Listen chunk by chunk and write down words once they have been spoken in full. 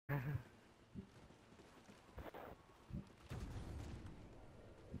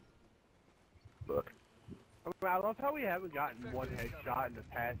Look. I love how we haven't gotten one headshot in the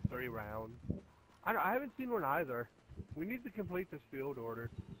past 3 rounds. I haven't seen one either. We need to complete this field order.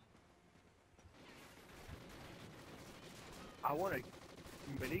 I want a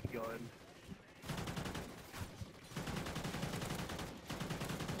minigun.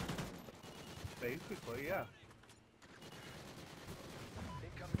 Basically, yeah.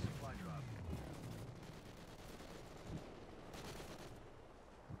 Incoming supply drop.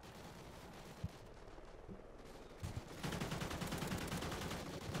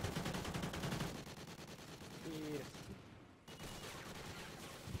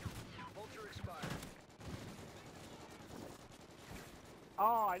 Vulture expired.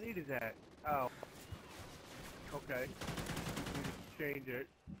 Oh, I needed that. Oh. Okay. We need to change it.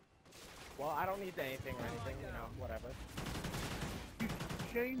 Well, I don't need anything or anything, you know, whatever. You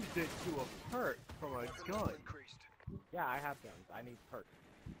changed it to a perk from a gun. Increased. Yeah, I have guns. I need perks.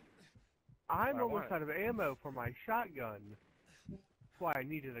 I'm I almost want. out of ammo for my shotgun. That's why I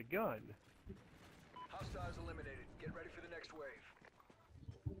needed a gun. Hostiles eliminated. Get ready for the next wave.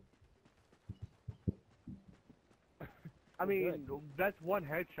 I mean, that's one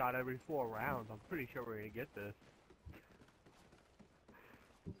headshot every 4 rounds. I'm pretty sure we're gonna get this.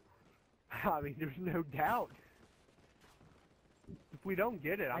 I mean, there's no doubt. If we don't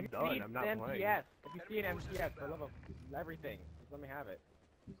get it, I'm done. I'm not playing. MTS. If you see an MTS, for love of everything, just let me have it.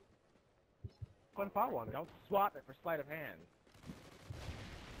 What if I want it? Don't swap it for sleight of hand.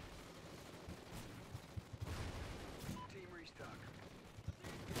 Team restock.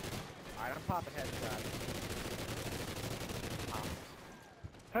 Alright, I'm popping headshots.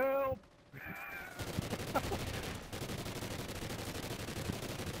 Help! Incoming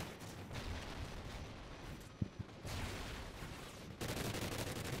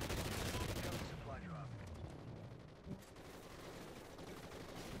supply drop.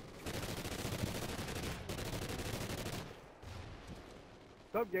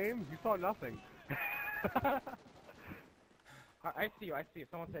 What's up, game? You saw nothing. I see you. I see you.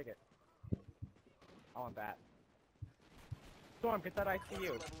 Someone take it. I want that. Storm, get that ICU.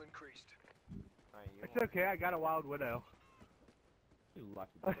 Level increased. It's okay, I got a Wild Widow. You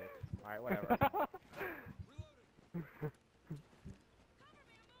lucky bitch. Alright, whatever.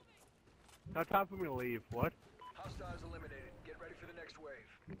 Now time for me to leave. What? Hostiles eliminated. Get ready for the next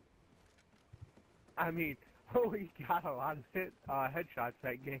wave. I mean, we got a lot of headshots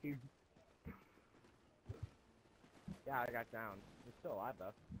that game. Yeah, I got down. You're still alive,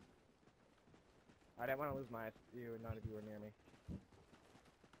 though. I didn't want to lose my ICU, and none of you were near me.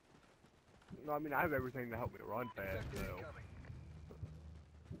 No, I mean, I have everything to help me to run fast, Infected so. incoming.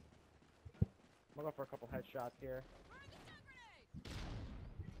 We'll go for a couple headshots here.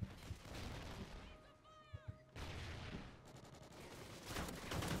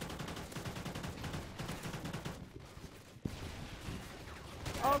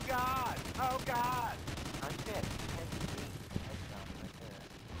 Oh god! Oh god! I'm dead.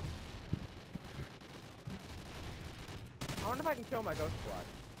 I wonder if I can kill my ghost squad.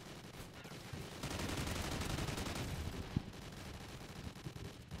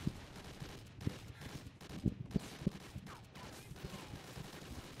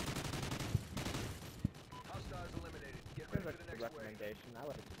 Hostiles eliminated. Get Seems ready like for a the good next wave. recommendation. I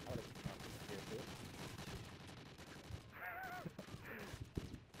would have here too.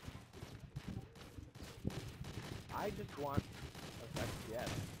 I just want a FPS.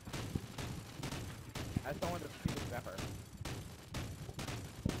 I just don't want the speedest ever.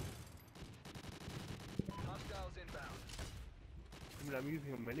 Hostiles inbound. I mean, I'm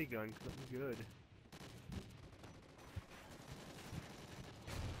using a minigun because I'm good.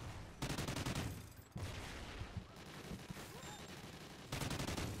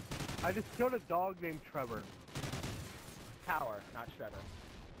 I just killed a dog named Trevor. Tower, not Shredder.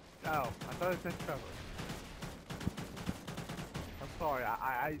 Oh, I thought it said Trevor. I'm sorry,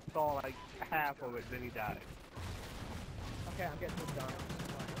 I saw like half of it, then he died. Okay, I'm getting this done.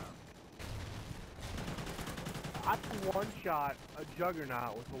 I can one-shot a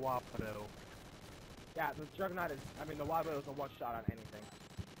Juggernaut with a Widow. Yeah, the Juggernaut is, I mean, the Wild Widow is a one-shot on anything.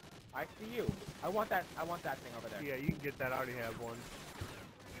 I see you. I want that thing over there. Yeah, you can get that, I already have one.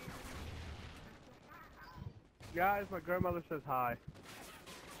 Guys, my grandmother says hi.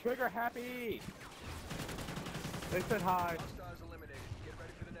 Trigger happy! They said hi. Hostiles eliminated. Get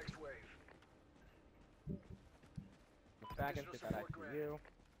ready for the next wave. Back and Additional get that support granted. ICU.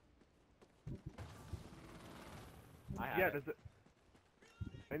 I have Yeah, it. does it?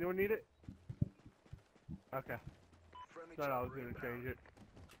 Anyone need it? Okay. Friendly Thought I was chopper gonna inbound. change it.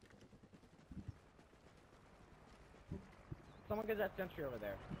 Someone get that sentry over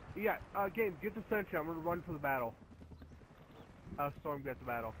there. Yeah, Gabe, get the sentry. I'm gonna run for the battle. Storm, get the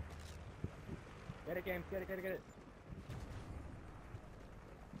battle. Get it, Games. Get it.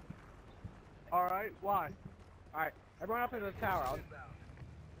 Alright, why? Alright, everyone up into the tower.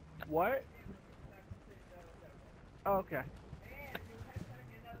 What? Oh, okay.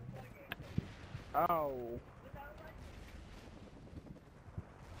 Oh.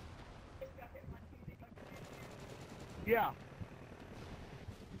 Yeah.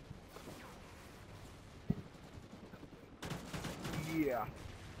 Yeah.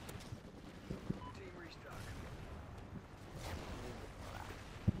 Team restock.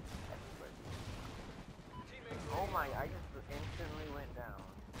 Teammate Oh my, I just instantly went down.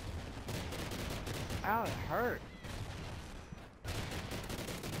 Ow, it hurt.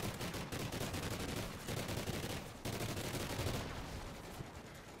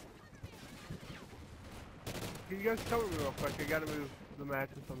 Can you guys cover me real quick? I gotta move the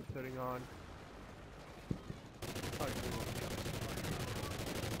mattress I'm sitting on.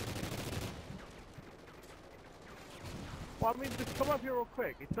 Well, I mean, just come up here real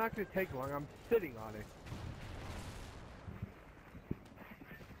quick. It's not gonna take long. I'm sitting on it.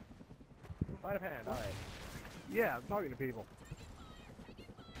 Sleight of hand, alright. Yeah, I'm talking to people.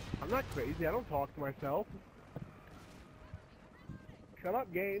 I'm not crazy. I don't talk to myself. Shut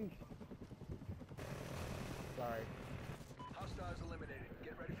up, Games. Sorry. hostiles eliminated.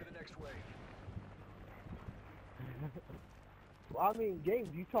 Get ready for the next wave. Well, I mean, Games,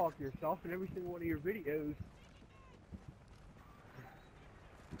 you talk to yourself in every single one of your videos.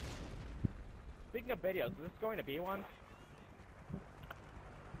 Speaking of videos, is this going to be one?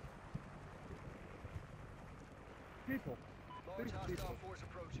 People. Large Big hostile people. force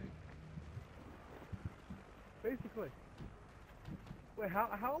approaching. Basically. Wait, how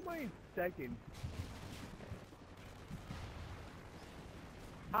am I in second?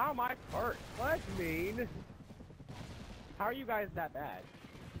 How am I first? Well, that's mean. How are you guys that bad?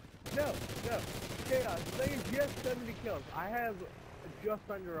 No. Okay, saying yes, 70 kills. I have just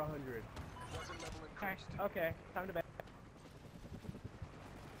under 100. Weapon level increased. Okay, time to bed.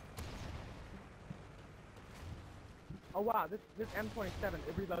 Oh wow, this M27,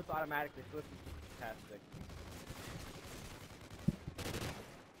 it reloads automatically, so this is fantastic.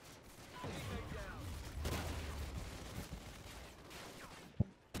 Teammate down.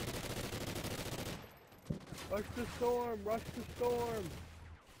 Rush the storm! Rush the storm!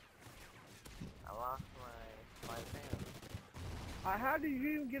 I lost my fan. How did you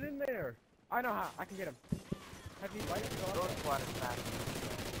even get in there? I know how, I can get him. Have you lights go Door up? squad is back.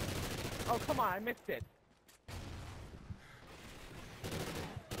 Oh come on, I missed it.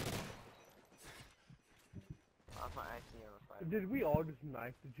 Lost my IC on the 5. Did we all just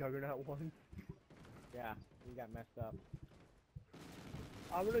knife the Juggernaut once? Yeah, we got messed up.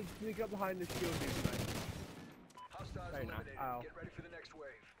 I'm gonna sneak up behind the shield dude tonight. Hostiles Fair enough. eliminated. Ow. Get ready for the next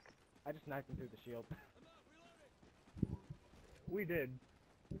wave. I just knifed him through the shield. We did.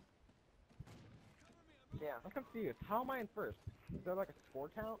 Yeah. I'm confused. How am I in first? Is there like a score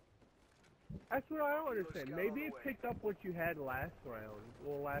count? That's what I don't understand. scout Maybe on it the way. picked up what you had last round.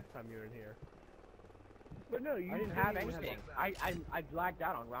 Well, last time you were in here. But no, you I didn't have even anything. I lagged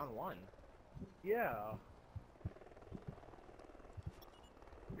out on round 1. Yeah.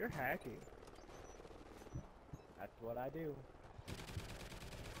 You're hacking. That's what I do.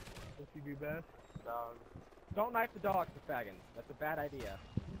 What you do best. Dog. Don't knife the dogs for faggins. That's a bad idea.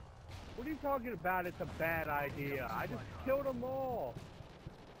 What are you talking about? It's a bad idea. I just killed them all.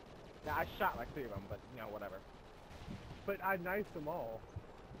 Yeah, I shot like 3 of them, but you know, whatever. But I knifed them all.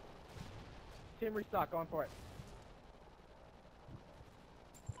 Team restock, going for it.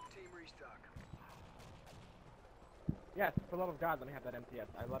 Team restock. Yes, for the love of God, let me have that MTS.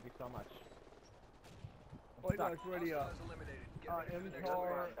 I love you so much. I'm Wait, no, stuck. it's ready up. Hostiles eliminated. Get ready for the next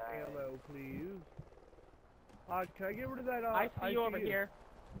MTAR wave. ammo, please. Can I get rid of that, I see you over ICU? here.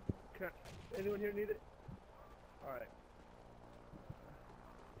 Anyone here need it? Alright.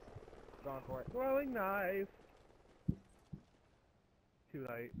 Going for it. Throwing knife. Too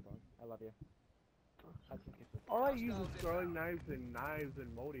late. I love you. I think it's All I use is throwing knives in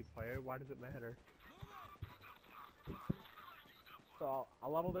multiplayer. Why does it matter? So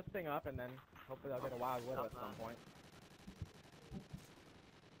I'll level this thing up and then hopefully I'll get a wild widow at some point.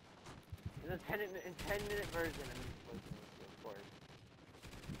 There's a 10-minute version of me listening to, of course.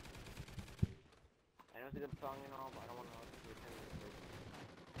 I know it's a good song and all, but I don't want to listen to a 10-minute version.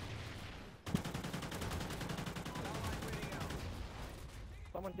 Allied waiting out.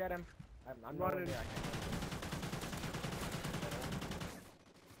 Someone get him. I'm Running. running here.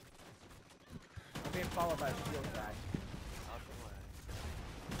 I'm being followed by a shield guy. Okay.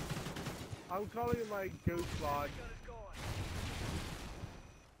 I'm calling it my ghost squad. Gun is gone.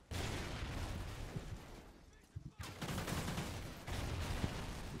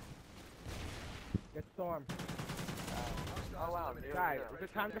 Get storm. Oh wow, eliminated. dude. Guys, Yeah. is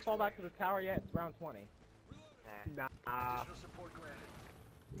it time to fall back to the tower yet? It's round 20. Nah. Nah. Additional support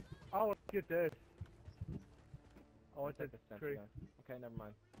granted. Oh, let's get this. Oh, it's Take a the sensor tree. gun. Okay, never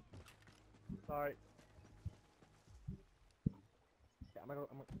mind. Sorry.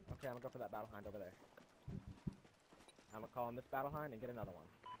 Okay, I'm gonna go for that battle hind over there. I'm gonna call in this battle hind and get another one.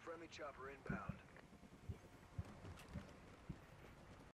 Friendly chopper inbound.